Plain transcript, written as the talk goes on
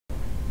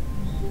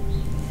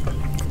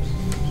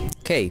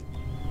Okay,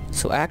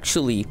 so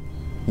actually,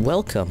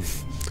 welcome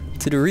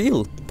to the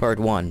real part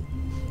 1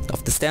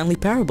 of the Stanley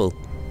parable.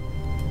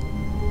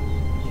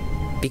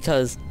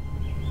 Because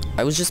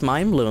I was just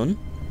mind blown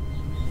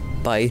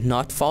by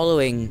not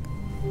following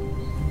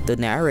the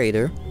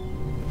narrator,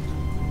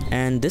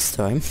 and this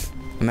time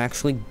I'm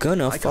actually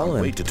gonna follow him. I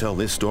can't wait to tell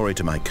this story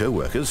to my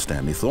co-workers,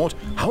 Stanley thought.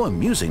 How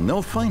amusing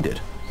they'll find it.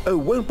 Oh,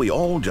 won't we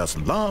all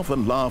just laugh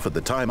and laugh at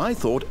the time I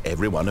thought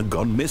everyone had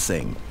gone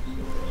missing.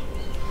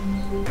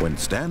 When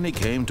Stanley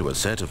came to a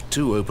set of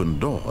 2 open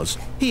doors,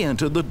 he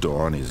entered the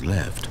door on his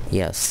left.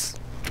 Yes,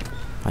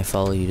 I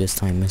follow you this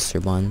time,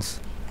 Mr. Buns.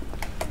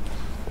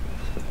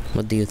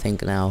 What do you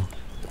think now?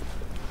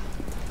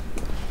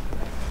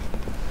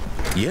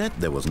 Yet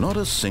there was not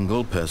a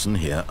single person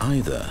here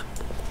either.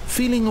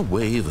 Feeling a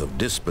wave of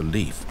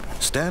disbelief,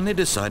 Stanley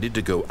decided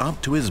to go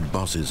up to his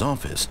boss's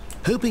office,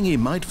 hoping he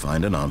might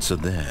find an answer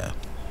there.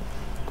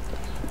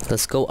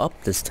 Let's go up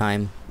this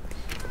time.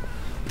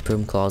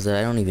 Broom closet,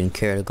 I don't even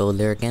care to go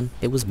there again.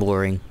 It was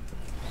boring.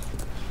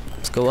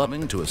 Let's go up.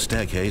 Coming to a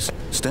staircase,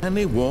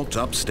 Stanley walked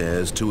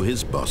upstairs to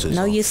his boss's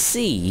Now office. you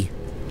see,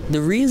 the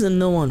reason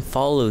no one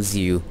follows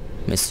you,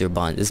 Mr.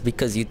 Bond, is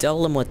because you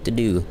tell them what to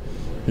do.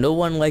 No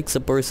one likes a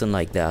person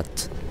like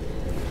that.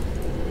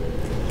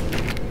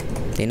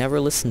 They never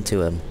listen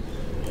to him.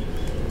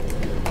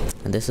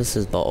 And this is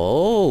his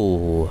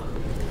oh,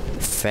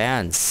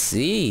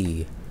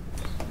 fancy.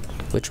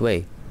 Which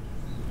way?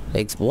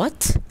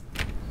 What?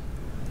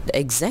 The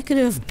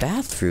executive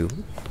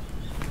bathroom?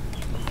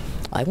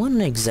 I want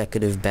an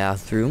executive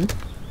bathroom.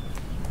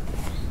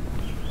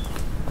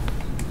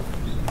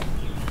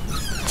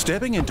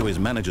 Stepping into his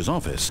manager's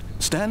office,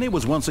 Stanley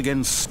was once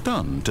again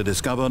stunned to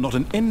discover not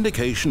an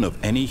indication of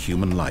any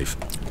human life.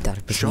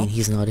 That must mean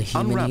he's not a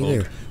human unraveled,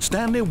 either.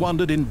 Stanley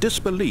wondered in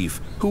disbelief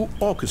who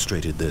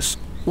orchestrated this.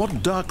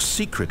 What dark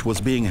secret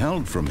was being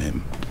held from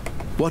him?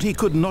 What he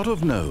could not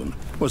have known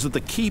was that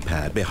the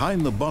keypad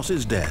behind the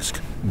boss's desk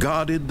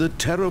guarded the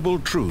terrible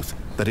truth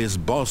that his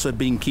boss had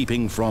been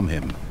keeping from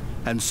him.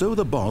 And so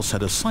the boss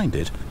had assigned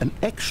it an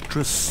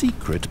extra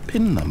secret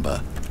PIN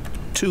number,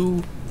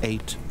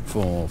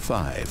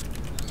 2845.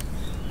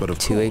 But of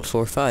 2845.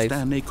 course,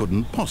 Stanley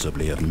couldn't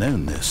possibly have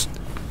known this.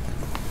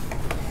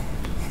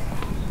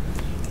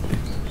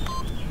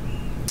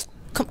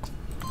 Come on.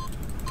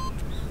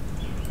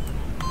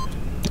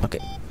 Okay.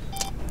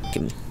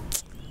 Give me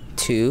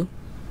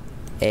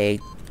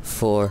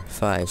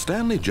 2845.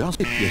 Stanley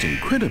yet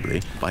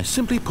incredibly, by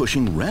simply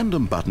pushing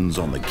random buttons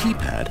on the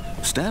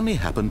keypad, Stanley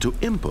happened to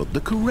input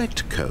the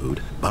correct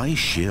code by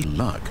sheer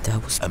luck.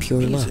 That was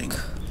pure Amazing.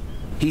 luck.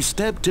 He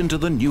stepped into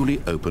the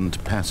newly opened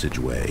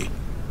passageway.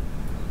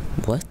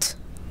 What?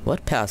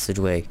 What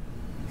passageway?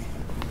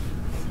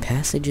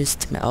 Passages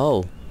to...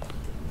 Oh.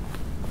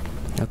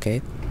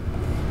 Okay.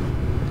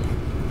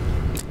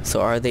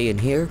 So are they in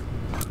here?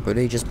 Were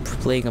they just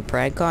playing a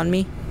prank on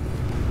me?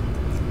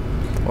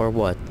 Or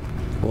what?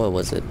 What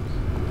was it?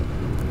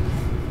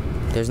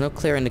 There's no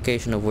clear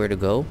indication of where to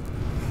go.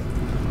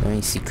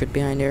 Any secret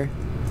behind here?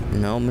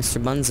 No, Mr.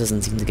 Buns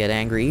doesn't seem to get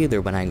angry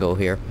either when I go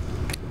here.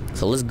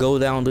 So let's go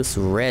down this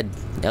red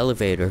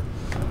elevator.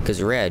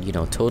 Because red, you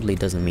know, totally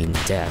doesn't mean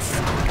death.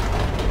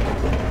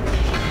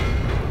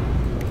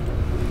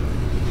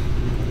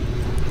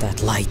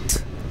 That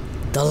light.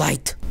 The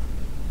light!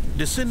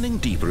 Descending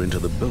deeper into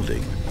the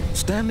building,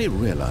 Stanley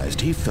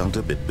realized he felt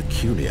a bit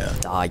peculiar.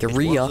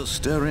 Diarrhea. It was a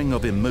stirring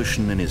of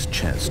emotion in his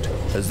chest,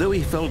 as though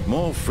he felt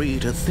more free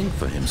to think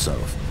for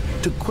himself,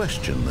 to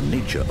question the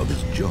nature of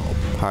his job.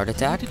 Heart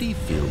attack? Why did he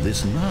feel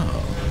this now,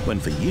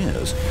 when for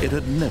years it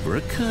had never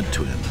occurred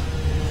to him?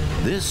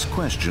 This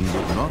question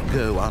would not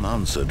go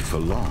unanswered for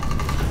long.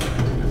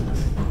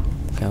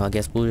 Okay, well, I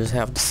guess we'll just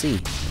have to see.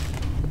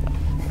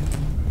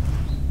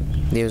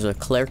 There's a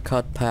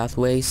clear-cut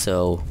pathway,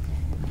 so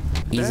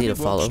easy to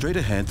follow. Walked straight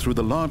ahead through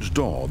the large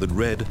door that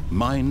read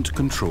Mind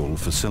Control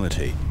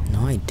Facility.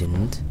 No, I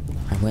didn't.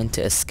 I went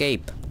to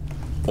escape.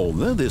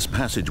 Although this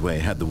passageway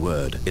had the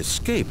word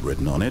escape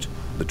written on it,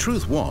 the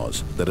truth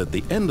was that at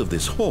the end of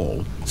this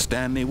hall,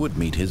 Stanley would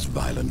meet his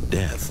violent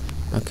death.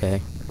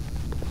 Okay.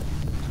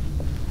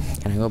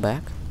 Can I go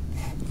back?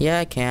 Yeah,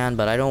 I can,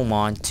 but I don't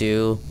want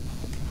to.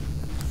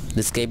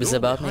 This game is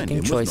about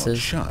making choices.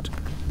 Was not shut.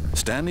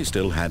 Stanley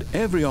still had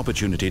every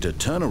opportunity to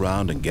turn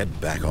around and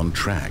get back on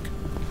track.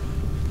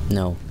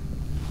 No.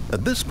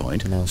 At this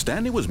point, No.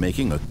 Stanley was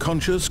making a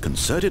conscious,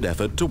 concerted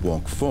effort to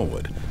walk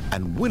forward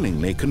and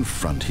willingly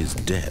confront his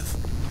death.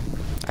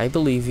 I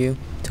believe you.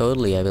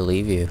 Totally, I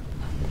believe you.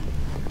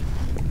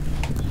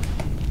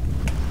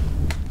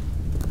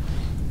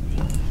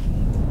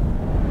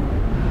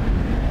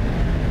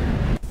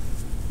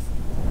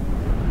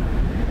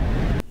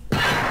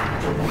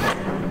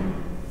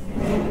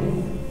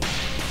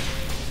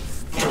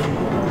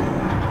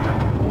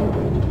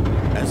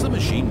 As the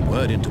machine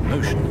whirred into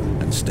motion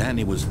and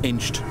Stanley was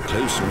inched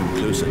closer and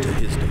closer to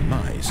his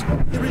demise,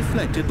 he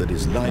reflected that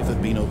his life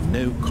had been of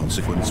no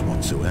consequence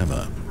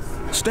whatsoever.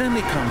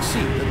 Stanley can't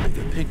see the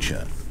bigger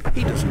picture.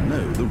 He doesn't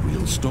know the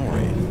real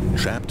story,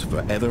 trapped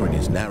forever in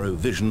his narrow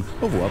vision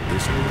of what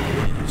this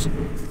world is.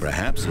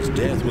 Perhaps his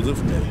death was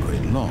of no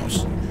great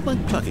loss,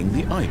 like plucking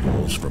the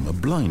eyeballs from a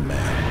blind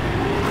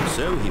man.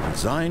 So he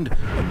resigned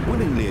and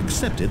willingly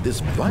accepted this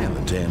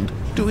violent end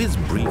to his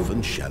brief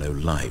and shallow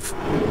life.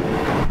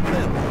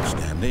 Farewell,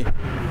 Stanley.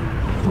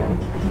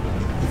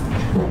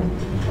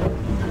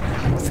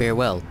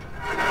 Farewell.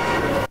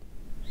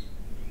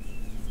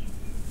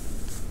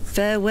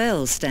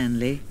 "Farewell,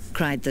 Stanley,"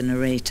 cried the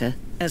narrator,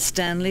 as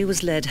Stanley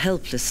was led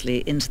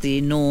helplessly into the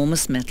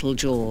enormous metal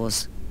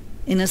jaws.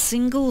 In a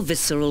single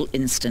visceral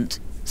instant,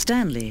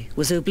 Stanley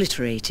was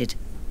obliterated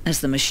as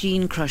the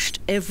machine crushed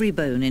every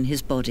bone in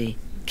his body,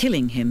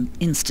 killing him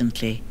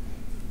instantly.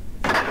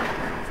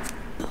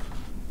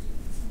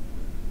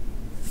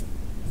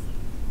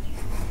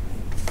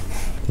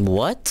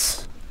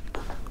 What?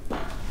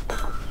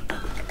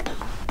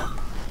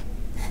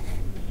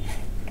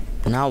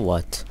 Now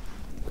what?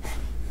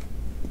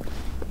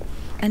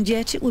 And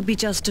yet it would be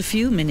just a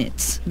few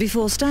minutes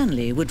before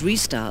Stanley would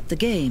restart the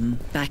game,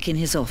 back in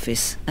his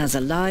office, as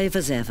alive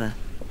as ever.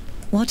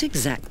 What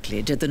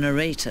exactly did the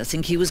narrator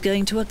think he was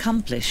going to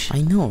accomplish?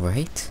 I know,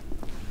 right?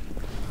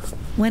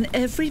 When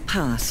every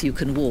path you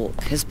can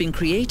walk has been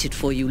created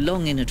for you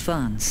long in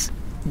advance,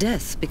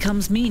 death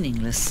becomes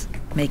meaningless,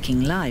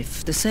 making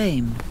life the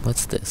same.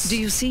 What's this? Do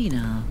you see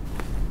now?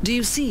 Do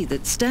you see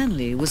that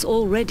Stanley was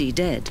already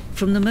dead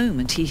from the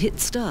moment he hit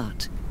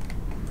start?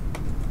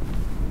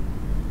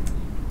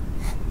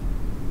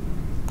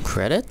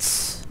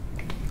 Credits?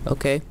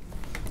 Okay.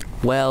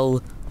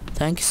 Well,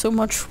 thank you so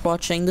much for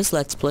watching this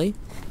Let's Play.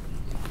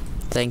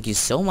 Thank you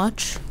so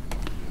much.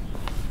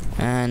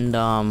 And,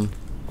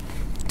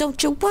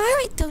 don't you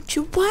worry,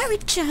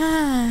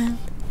 John.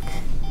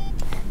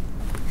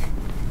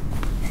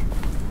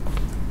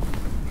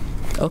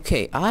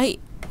 Okay, I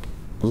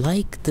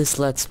like this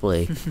Let's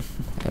Play.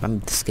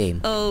 This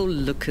game. Oh,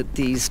 look at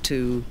these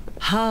two.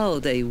 How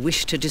they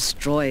wish to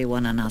destroy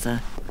one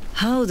another.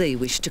 How they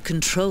wish to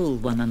control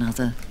one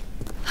another.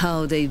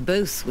 How they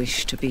both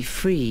wish to be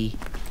free.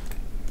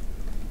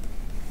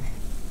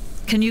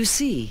 Can you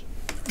see?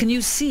 Can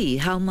you see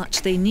how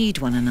much they need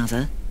one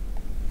another?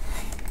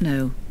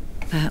 No,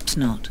 perhaps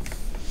not.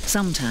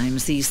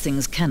 Sometimes these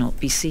things cannot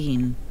be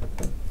seen.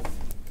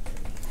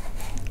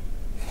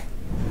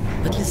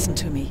 But listen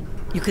to me.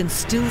 You can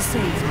still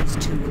save these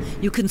two.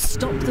 You can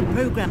stop the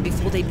program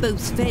before they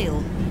both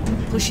fail.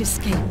 Push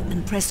escape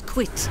and press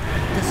quit.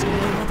 There's no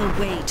other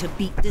way to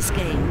beat this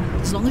game.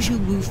 As long as you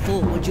move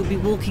forward, you'll be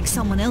walking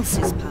someone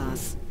else's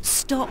path.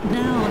 Stop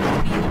now and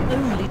it'll be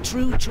your only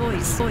true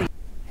choice.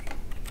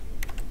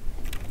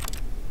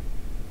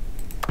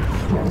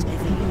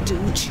 Whatever you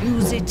do,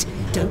 choose it.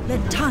 Don't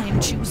let time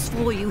choose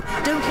for you.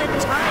 Don't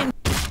let time...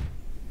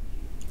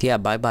 Yeah,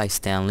 bye-bye,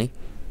 Stanley.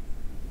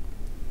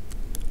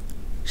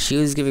 She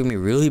was giving me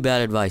really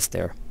bad advice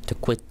there, to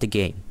quit the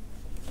game.